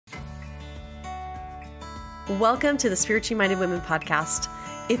Welcome to the Spiritually Minded Women podcast.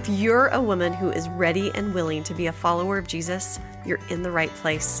 If you're a woman who is ready and willing to be a follower of Jesus, you're in the right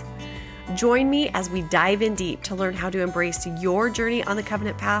place. Join me as we dive in deep to learn how to embrace your journey on the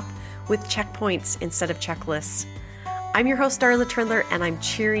covenant path with checkpoints instead of checklists. I'm your host, Darla Trindler, and I'm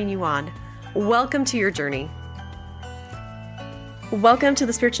cheering you on. Welcome to your journey. Welcome to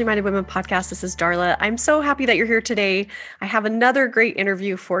the Spiritually Minded Women podcast. This is Darla. I'm so happy that you're here today. I have another great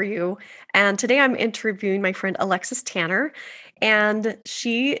interview for you. And today I'm interviewing my friend Alexis Tanner, and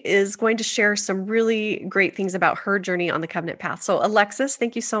she is going to share some really great things about her journey on the covenant path. So Alexis,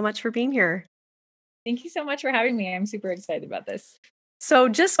 thank you so much for being here. Thank you so much for having me. I'm super excited about this. So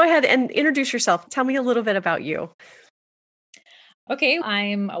just go ahead and introduce yourself. Tell me a little bit about you. Okay,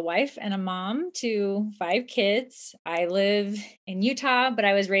 I'm a wife and a mom to 5 kids. I live in Utah, but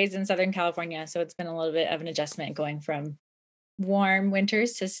I was raised in Southern California. So it's been a little bit of an adjustment going from warm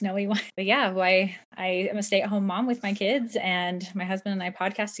winters to snowy ones. But yeah, I am a stay-at-home mom with my kids, and my husband and I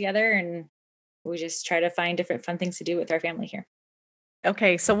podcast together, and we just try to find different fun things to do with our family here.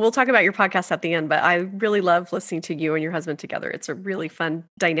 Okay, so we'll talk about your podcast at the end, but I really love listening to you and your husband together. It's a really fun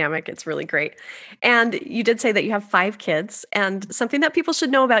dynamic. It's really great. And you did say that you have 5 kids, and something that people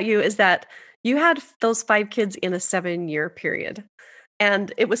should know about you is that you had those 5 kids in a 7-year period.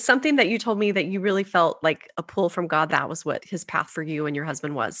 And it was something that you told me that you really felt like a pull from God. That was what his path for you and your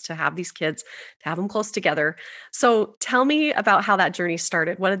husband was, to have these kids, to have them close together. So tell me about how that journey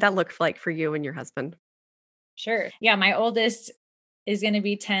started. What did that look like for you and your husband? Sure. Yeah, my oldest is going to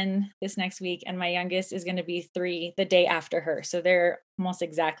be 10 this next week, and my youngest is going to be 3 the day after her. So they're almost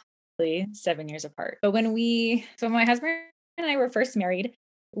exactly 7 years apart. But when my husband and I were first married,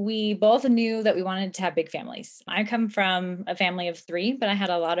 we both knew that we wanted to have big families. I come from a family of 3, but I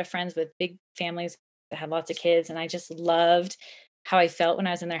had a lot of friends with big families that had lots of kids, and I just loved how I felt when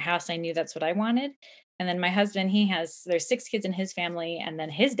I was in their house. I knew that's what I wanted. And then my husband, there's 6 kids in his family. And then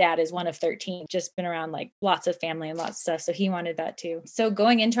his dad is one of 13, just been around like lots of family and lots of stuff. So he wanted that too. So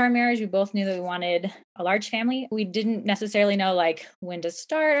going into our marriage, we both knew that we wanted a large family. We didn't necessarily know like when to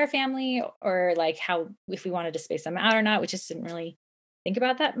start our family or like if we wanted to space them out or not. We just didn't really think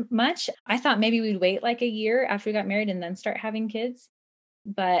about that much. I thought maybe we'd wait like a year after we got married and then start having kids.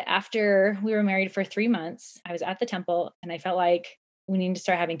 But after we were married for 3 months, I was at the temple and I felt like we need to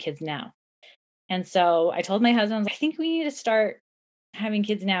start having kids now. And so I told my husband, I think we need to start having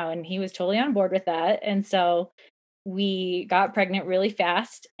kids now. And he was totally on board with that. And so we got pregnant really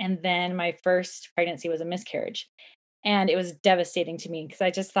fast. And then my first pregnancy was a miscarriage. And it was devastating to me because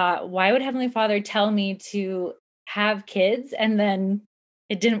I just thought, why would Heavenly Father tell me to have kids? And then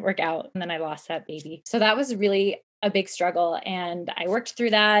it didn't work out. And then I lost that baby. So that was really a big struggle. And I worked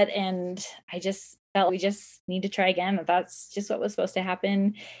through that. And I just felt we just need to try again. That's just what was supposed to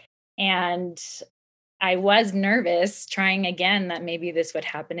happen. And I was nervous trying again that maybe this would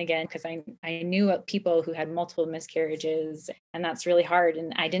happen again because I knew of people who had multiple miscarriages, and that's really hard.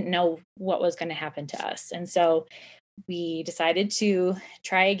 And I didn't know what was going to happen to us. And so we decided to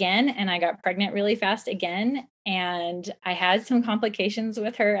try again, and I got pregnant really fast again. And I had some complications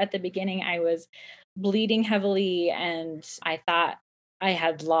with her at the beginning. I was bleeding heavily, and I thought I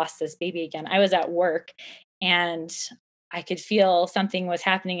had lost this baby again. I was at work and I could feel something was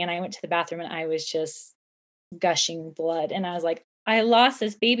happening, and I went to the bathroom and I was just gushing blood. And I was like, I lost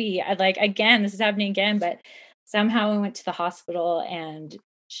this baby. Again, this is happening again. But somehow we went to the hospital and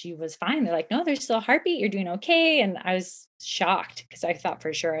she was fine. They're like, no, there's still a heartbeat. You're doing okay. And I was shocked because I thought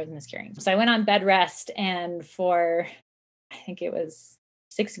for sure I was miscarrying. So I went on bed rest, and for, I think it was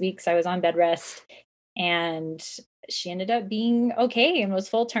 6 weeks, I was on bed rest, and she ended up being okay and was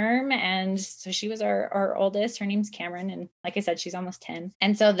full term. And so she was our oldest. Her name's Cameron. And like I said, she's almost 10.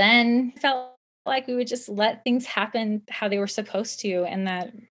 And so then felt like we would just let things happen how they were supposed to. And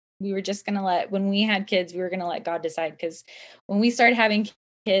that we were just going to when we had kids, we were going to let God decide. Because when we started having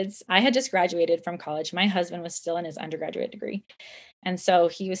kids, I had just graduated from college. My husband was still in his undergraduate degree. And so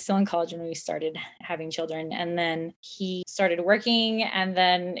he was still in college when we started having children. And then he started working, and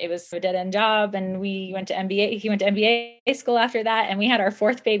then it was a dead end job. And we went to MBA. He went to MBA school after that. And we had our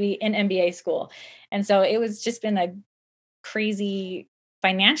 4th baby in MBA school. And so it was just been a crazy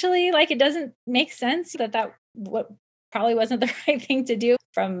financially, like it doesn't make sense that what probably wasn't the right thing to do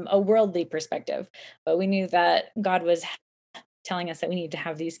from a worldly perspective. But we knew that God was telling us that we need to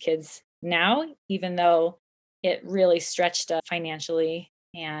have these kids now, even though it really stretched us financially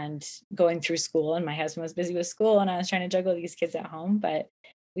and going through school. And my husband was busy with school, and I was trying to juggle these kids at home, but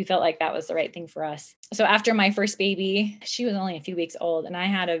we felt like that was the right thing for us. So after my first baby, she was only a few weeks old, and I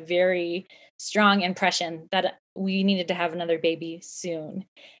had a very strong impression that we needed to have another baby soon.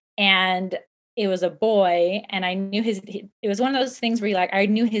 And it was a boy, and I knew it was one of those things where I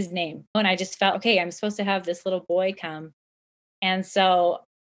knew his name, and I just felt, okay, I'm supposed to have this little boy come. And so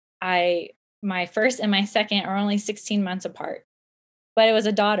my first and my second are only 16 months apart, but it was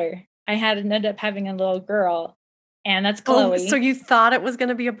a daughter. I had ended up having a little girl, and that's Oh, so Chloe. you thought it was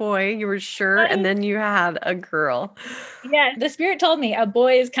gonna be a boy, you were sure, and I then you had a girl. Yeah, the spirit told me a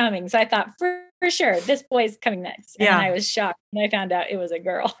boy is coming. So I thought for sure this boy is coming next. And then Yeah. I was shocked when I found out it was a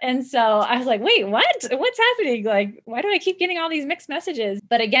girl. And so I was like, wait, what? What's happening? Like, why do I keep getting all these mixed messages?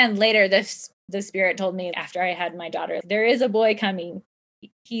 But again, later the spirit told me after I had my daughter, there is a boy coming.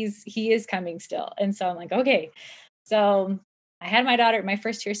 He is coming still. And so I'm like, okay. So I had my daughter, my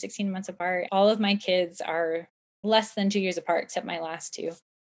first two are 16 months apart. All of my kids are less than 2 years apart, except my last two.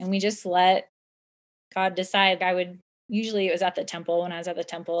 And we just let God decide. Usually it was at the temple when I was at the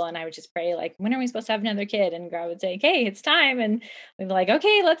temple, and I would just pray, like, when are we supposed to have another kid? And God would say, okay, it's time. And we'd be like,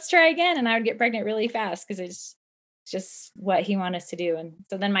 okay, let's try again. And I would get pregnant really fast because it's just what he wanted us to do. And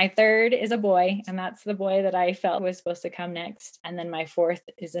so then my third is a boy, and that's the boy that I felt was supposed to come next. And then my fourth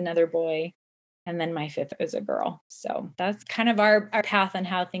is another boy. And then my fifth is a girl. So that's kind of our path and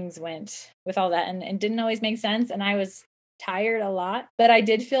how things went with all that. And didn't always make sense. And I was tired a lot, but I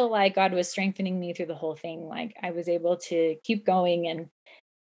did feel like God was strengthening me through the whole thing. Like I was able to keep going. And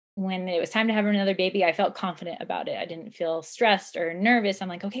when it was time to have another baby, I felt confident about it. I didn't feel stressed or nervous. I'm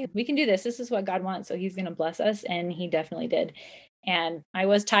like, okay, we can do this. This is what God wants. So he's going to bless us. And he definitely did. And I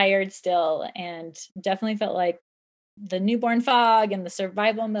was tired still and definitely felt like the newborn fog and the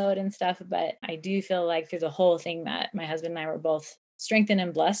survival mode and stuff. But I do feel like through the whole thing that my husband and I were both strengthened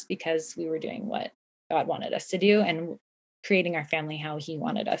and blessed because we were doing what God wanted us to do and creating our family how he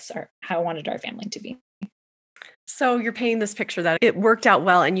wanted us, or how I wanted our family to be. So you're painting this picture that it worked out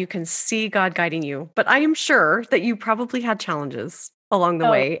well and you can see God guiding you. But I am sure that you probably had challenges along the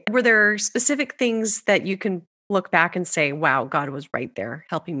Oh, way. Were there specific things that you can look back and say, wow, God was right there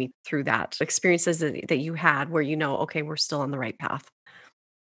helping me through that? Experiences that you had where you know, okay, we're still on the right path.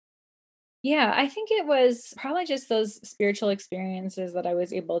 yeah, I think it was probably just those spiritual experiences that I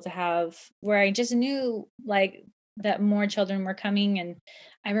was able to have where I just knew like that more children were coming. And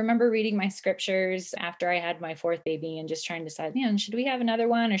I remember reading my scriptures after I had my fourth baby and just trying to decide, man, should we have another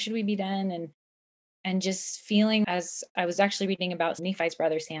one or should we be done? And just feeling, as I was actually reading about Nephi's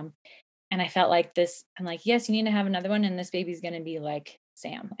brother Sam, and I felt like this, I'm like, yes, you need to have another one. And this baby's going to be like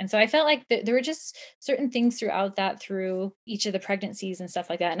Sam. And so I felt like there were just certain things throughout that, through each of the pregnancies and stuff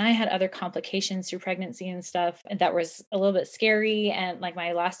like that. And I had other complications through pregnancy and stuff that was a little bit scary. And like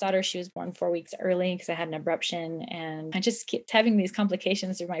my last daughter, she was born 4 weeks early because I had an abruption. And I just kept having these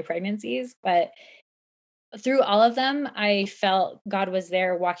complications through my pregnancies. But through all of them, I felt God was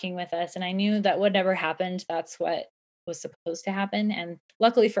there walking with us. And I knew that whatever happened, that's what was supposed to happen. And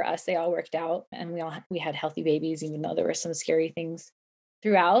luckily for us, they all worked out and we had healthy babies, even though there were some scary things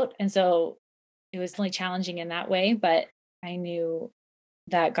throughout. And so it was really challenging in that way. But I knew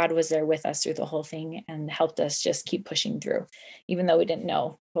that God was there with us through the whole thing and helped us just keep pushing through, even though we didn't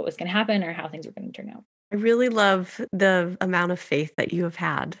know what was going to happen or how things were going to turn out. I really love the amount of faith that you have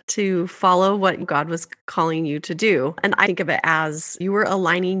had to follow what God was calling you to do. And I think of it as you were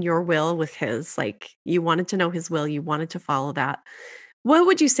aligning your will with His, like you wanted to know His will, you wanted to follow that. What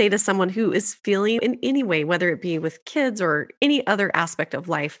would you say to someone who is feeling in any way, whether it be with kids or any other aspect of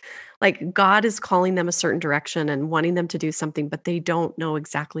life, like God is calling them a certain direction and wanting them to do something, but they don't know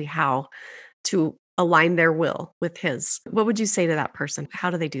exactly how to align their will with His? What would you say to that person? How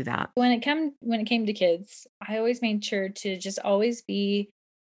do they do that? When it came to kids, I always made sure to just always be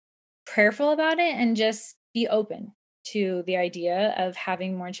prayerful about it and just be open to the idea of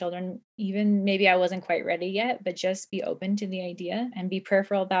having more children. Even maybe I wasn't quite ready yet, but just be open to the idea and be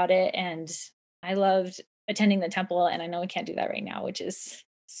prayerful about it. And I loved attending the temple, and I know we can't do that right now, which is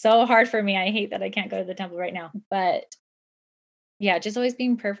so hard for me. I hate that I can't go to the temple right now. But yeah, just always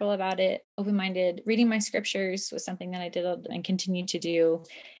being prayerful about it, open minded. Reading my scriptures was something that I did and continue to do,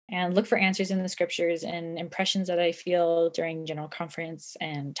 and look for answers in the scriptures and impressions that I feel during general conference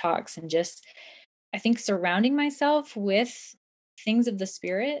and talks. And just, I think, surrounding myself with things of the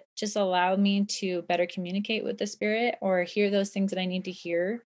spirit just allow me to better communicate with the spirit or hear those things that I need to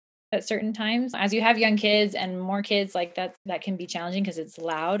hear at certain times. As you have young kids and more kids, like that can be challenging because it's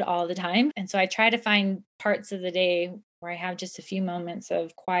loud all the time. And so I try to find parts of the day where I have just a few moments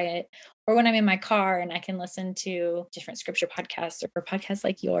of quiet, or when I'm in my car and I can listen to different scripture podcasts or podcasts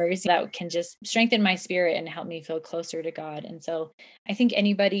like yours that can just strengthen my spirit and help me feel closer to God. And so I think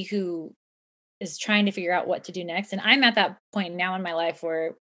anybody who is trying to figure out what to do next, and I'm at that point now in my life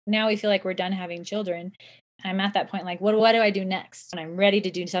where now we feel like we're done having children. I'm at that point, like, what do I do next? And I'm ready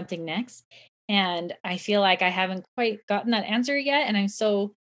to do something next. And I feel like I haven't quite gotten that answer yet. And I'm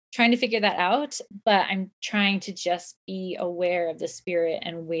so trying to figure that out, but I'm trying to just be aware of the spirit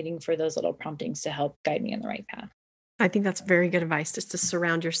and waiting for those little promptings to help guide me in the right path. I think that's very good advice, just to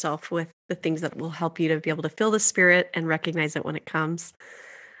surround yourself with the things that will help you to be able to feel the spirit and recognize it when it comes.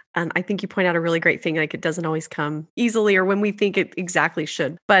 And I think you point out a really great thing, like it doesn't always come easily or when we think it exactly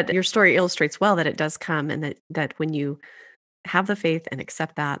should. But your story illustrates well that it does come, and that when you have the faith and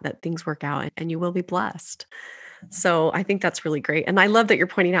accept that things work out and you will be blessed. So I think that's really great. And I love that you're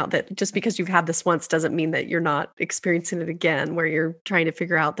pointing out that just because you've had this once doesn't mean that you're not experiencing it again, where you're trying to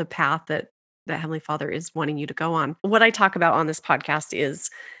figure out the path that Heavenly Father is wanting you to go on. What I talk about on this podcast is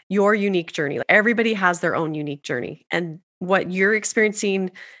your unique journey. Everybody has their own unique journey, and what you're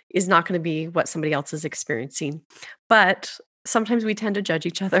experiencing is not going to be what somebody else is experiencing. But sometimes we tend to judge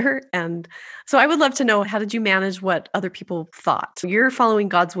each other. And so I would love to know, how did you manage what other people thought? You're following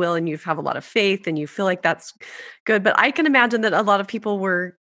God's will and you have a lot of faith and you feel like that's good. But I can imagine that a lot of people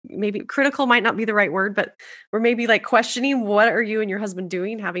were, maybe critical might not be the right word, but were maybe like questioning, what are you and your husband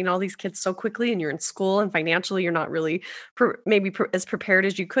doing, having all these kids so quickly, and you're in school and financially you're not really as prepared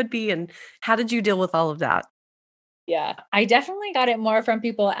as you could be. And how did you deal with all of that? Yeah, I definitely got it more from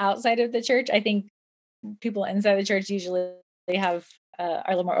people outside of the church. I think people inside the church usually have are a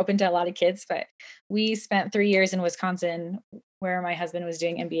little more open to a lot of kids, but we spent 3 years in Wisconsin where my husband was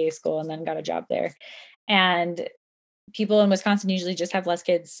doing MBA school and then got a job there. And people in Wisconsin usually just have less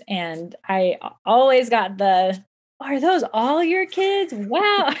kids. And I always got the, are those all your kids?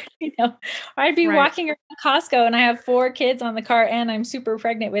 Wow. I'd be Right. walking around Costco and I have 4 kids on the cart and I'm super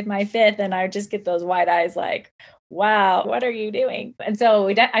pregnant with my 5th. And I just get those wide eyes like, wow, what are you doing? And so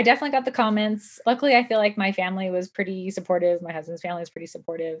I definitely got the comments. Luckily, I feel like my family was pretty supportive. My husband's family was pretty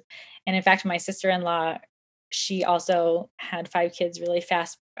supportive. And in fact, my sister-in-law, she also had 5 kids really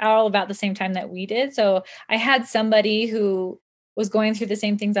fast, all about the same time that we did. So I had somebody who was going through the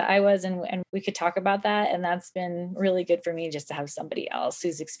same things that I was, and we could talk about that. And that's been really good for me, just to have somebody else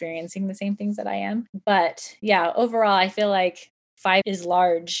who's experiencing the same things that I am. But yeah, overall, I feel like 5 is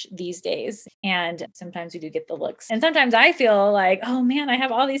large these days. And sometimes we do get the looks. And sometimes I feel like, oh man, I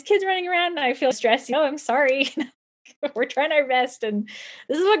have all these kids running around and I feel stressed. I'm sorry. We're trying our best and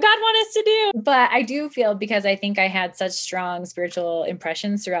this is what God wants us to do. But I do feel, because I think I had such strong spiritual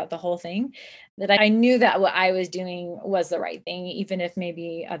impressions throughout the whole thing, that I knew that what I was doing was the right thing, even if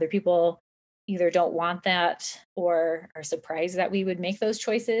maybe other people either don't want that or are surprised that we would make those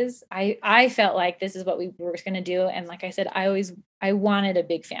choices. I felt like this is what we were going to do. And like I said, I wanted a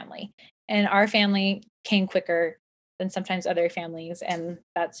big family, and our family came quicker than sometimes other families. And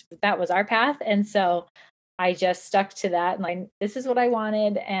that was our path. And so I just stuck to that. And like, this is what I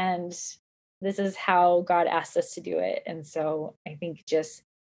wanted. And this is how God asked us to do it. And so I think just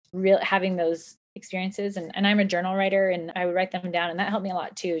having those experiences, and I'm a journal writer and I would write them down, and that helped me a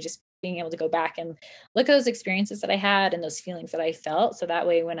lot too. Just being able to go back and look at those experiences that I had and those feelings that I felt. So that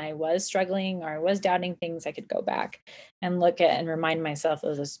way, when I was struggling or I was doubting things, I could go back and look at and remind myself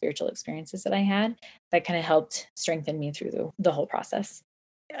of those spiritual experiences that I had that kind of helped strengthen me through the whole process.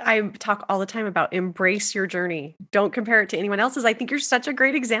 I talk all the time about embrace your journey. Don't compare it to anyone else's. I think you're such a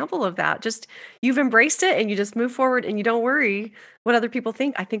great example of that. Just you've embraced it and you just move forward and you don't worry what other people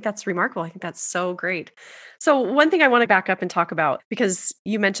think. I think that's remarkable. I think that's so great. So, one thing I want to back up and talk about, because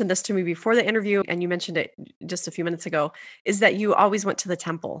you mentioned this to me before the interview and you mentioned it just a few minutes ago, is that you always went to the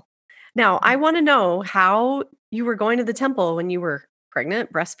temple. Now, I want to know how you were going to the temple when you were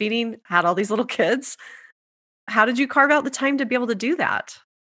pregnant, breastfeeding, had all these little kids. How did you carve out the time to be able to do that?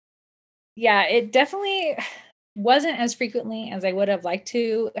 Yeah, it definitely wasn't as frequently as I would have liked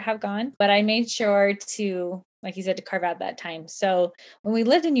to have gone, but I made sure to, like you said, to carve out that time. So when we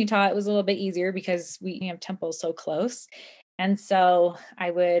lived in Utah, it was a little bit easier because we have temples so close. And so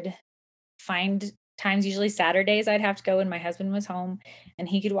I would find times, usually Saturdays, I'd have to go when my husband was home and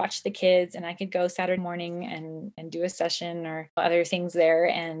he could watch the kids, and I could go Saturday morning and do a session or other things there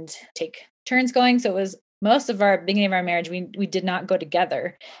and take turns going. So it was most of our beginning of our marriage, we did not go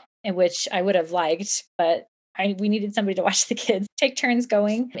together, in which I would have liked, but we needed somebody to watch the kids, take turns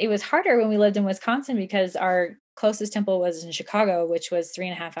going. It was harder when we lived in Wisconsin because our closest temple was in Chicago, which was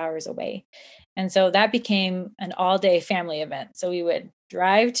 3.5 hours away. And so that became an all-day family event. So we would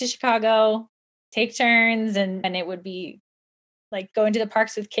drive to Chicago, take turns, and it would be like going to the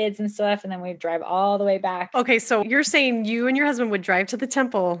parks with kids and stuff. And then we'd drive all the way back. Okay, so you're saying you and your husband would drive to the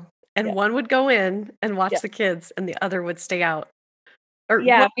temple and Yeah. one would go in and watch Yeah. the kids and the other would stay out. Or one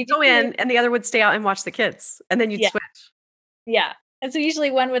Yeah. would go in and the other would stay out and watch the kids, and then you'd Yeah. switch. Yeah. And so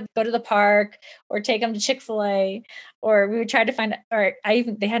usually one would go to the park or take them to Chick-fil-A, or we would try to find, or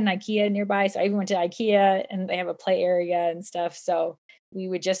they had an IKEA nearby. So I even went to IKEA and they have a play area and stuff. So we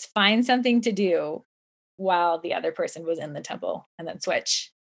would just find something to do while the other person was in the temple and then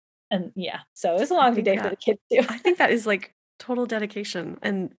switch. And yeah, so it was a long day for the kids too. I think that is like total dedication,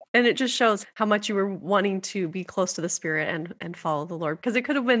 and it just shows how much you were wanting to be close to the Spirit and follow the Lord, because it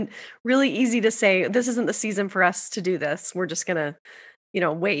could have been really easy to say, this isn't the season for us to do this. We're just gonna,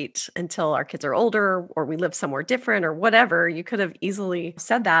 wait until our kids are older or we live somewhere different or whatever. You could have easily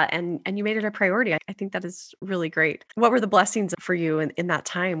said that, and you made it a priority. I think that is really great. What were the blessings for you in that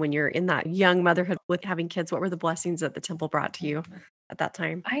time when you're in that young motherhood with having kids? What were the blessings that the temple brought to you at that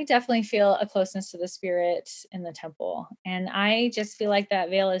time? I definitely feel a closeness to the Spirit in the temple. And I just feel like that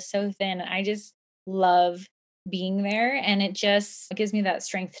veil is so thin. I just love being there. And it gives me that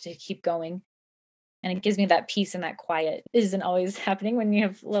strength to keep going. And it gives me that peace and that quiet. It isn't always happening when you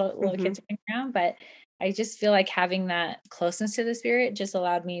have little kids running around, but I just feel like having that closeness to the Spirit just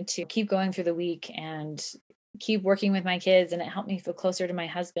allowed me to keep going through the week and keep working with my kids. And it helped me feel closer to my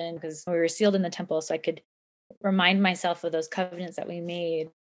husband because we were sealed in the temple. So I could remind myself of those covenants that we made,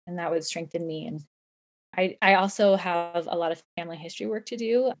 and that would strengthen me. And I also have a lot of family history work to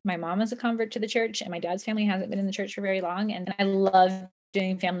do. My mom is a convert to the church and my dad's family hasn't been in the church for very long. And I love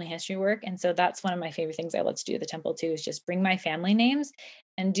doing family history work. And so that's one of my favorite things I love to do at the temple too, is just bring my family names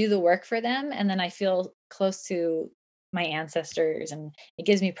and do the work for them. And then I feel close to my ancestors, and it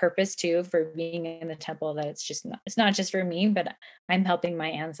gives me purpose too for being in the temple, that it's not just for me, but I'm helping my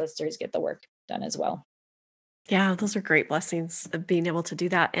ancestors get the work done as well. Yeah, those are great blessings of being able to do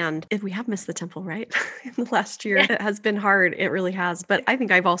that. And if we have missed the temple, right? In the last year, Yeah. it has been hard. It really has. But I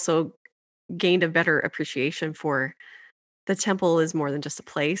think I've also gained a better appreciation for the temple is more than just a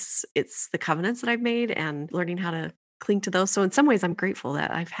place. It's the covenants that I've made and learning how to cling to those. So in some ways, I'm grateful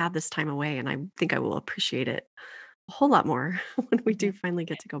that I've had this time away, and I think I will appreciate it a whole lot more when we do finally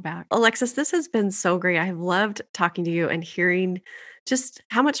get to go back. Alexis, this has been so great. I have loved talking to you and hearing just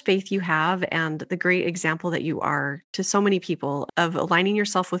how much faith you have and the great example that you are to so many people of aligning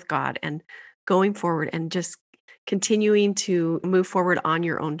yourself with God and going forward and just continuing to move forward on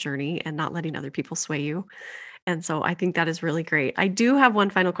your own journey and not letting other people sway you. And so I think that is really great. I do have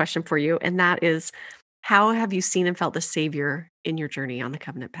one final question for you, and that is, how have you seen and felt the Savior in your journey on the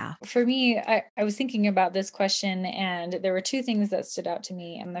covenant path? For me, I was thinking about this question, and there were two things that stood out to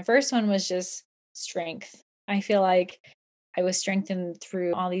me. And the first one was just strength. I feel like I was strengthened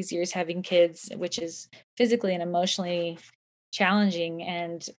through all these years having kids, which is physically and emotionally challenging.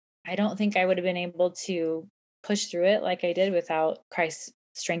 And I don't think I would have been able to push through it like I did without Christ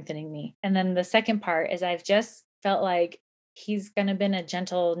strengthening me. And then the second part is I've just felt like he's going to been a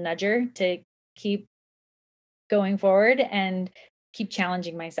gentle nudger to keep going forward and keep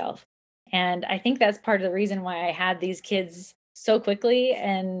challenging myself. And I think that's part of the reason why I had these kids so quickly.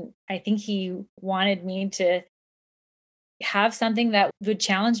 And I think he wanted me to have something that would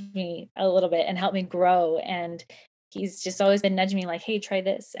challenge me a little bit and help me grow. And he's just always been nudging me like, hey, try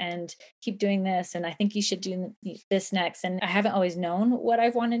this and keep doing this. And I think you should do this next. And I haven't always known what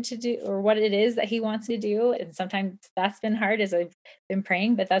I've wanted to do or what it is that he wants to do. And sometimes that's been hard as I've been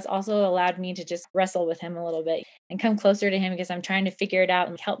praying, but that's also allowed me to just wrestle with him a little bit and come closer to him, because I'm trying to figure it out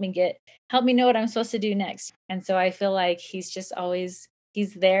and help me know what I'm supposed to do next. And so I feel like he's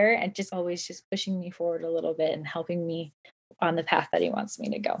there and just always just pushing me forward a little bit and helping me on the path that he wants me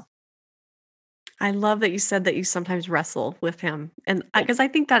to go. I love that you said that you sometimes wrestle with him. And because I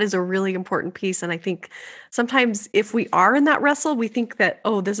think that is a really important piece. And I think sometimes if we are in that wrestle, we think that,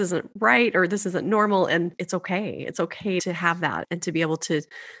 oh, this isn't right or this isn't normal. And it's okay. It's okay to have that and to be able to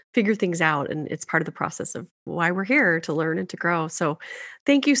figure things out. And it's part of the process of why we're here, to learn and to grow. So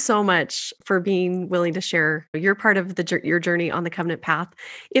thank you so much for being willing to share your part of your journey on the covenant path.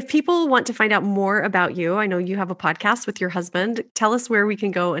 If people want to find out more about you, I know you have a podcast with your husband. Tell us where we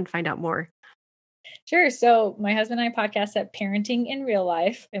can go and find out more. Sure. So my husband and I podcast at Parenting in Real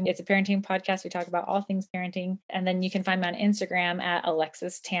Life, and it's a parenting podcast. We talk about all things parenting. And then you can find me on Instagram at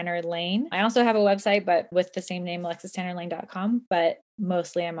Alexis Tanner Lane. I also have a website, but with the same name, AlexisTannerLane.com, but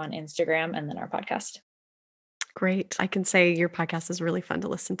mostly I'm on Instagram and then our podcast. Great. I can say your podcast is really fun to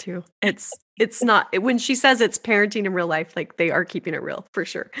listen to. It's not, when she says it's parenting in real life, like they are keeping it real for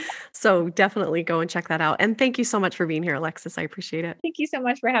sure. So definitely go and check that out. And thank you so much for being here, Alexis. I appreciate it. Thank you so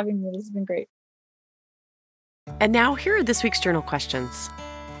much for having me. This has been great. And now here are this week's journal questions.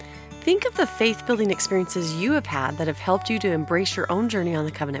 Think of the faith-building experiences you have had that have helped you to embrace your own journey on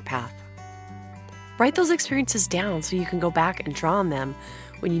the covenant path. Write those experiences down so you can go back and draw on them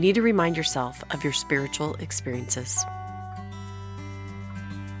when you need to remind yourself of your spiritual experiences.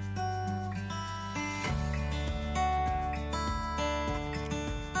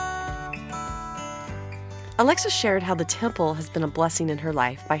 Alexa shared how the temple has been a blessing in her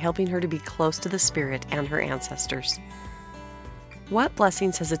life by helping her to be close to the Spirit and her ancestors. What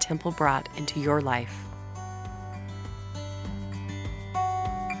blessings has a temple brought into your life?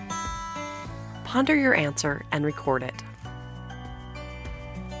 Ponder your answer and record it.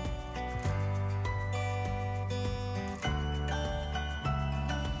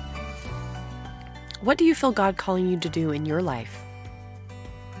 What do you feel God calling you to do in your life?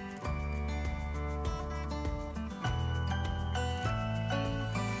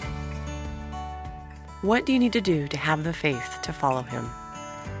 What do you need to do to have the faith to follow Him?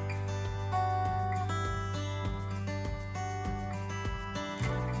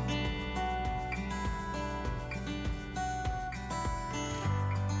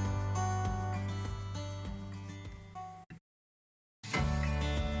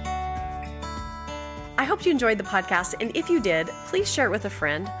 I hope you enjoyed the podcast, and if you did, please share it with a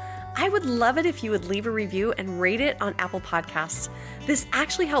friend. I would love it if you would leave a review and rate it on Apple Podcasts. This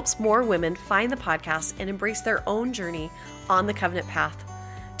actually helps more women find the podcast and embrace their own journey on the covenant path.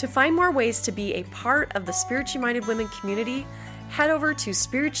 To find more ways to be a part of the Spiritually Minded Women community, head over to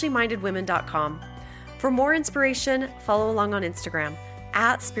spirituallymindedwomen.com. For more inspiration, follow along on Instagram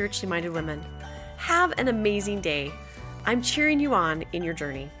at Spiritually Minded Women. Have an amazing day. I'm cheering you on in your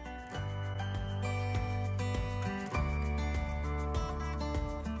journey.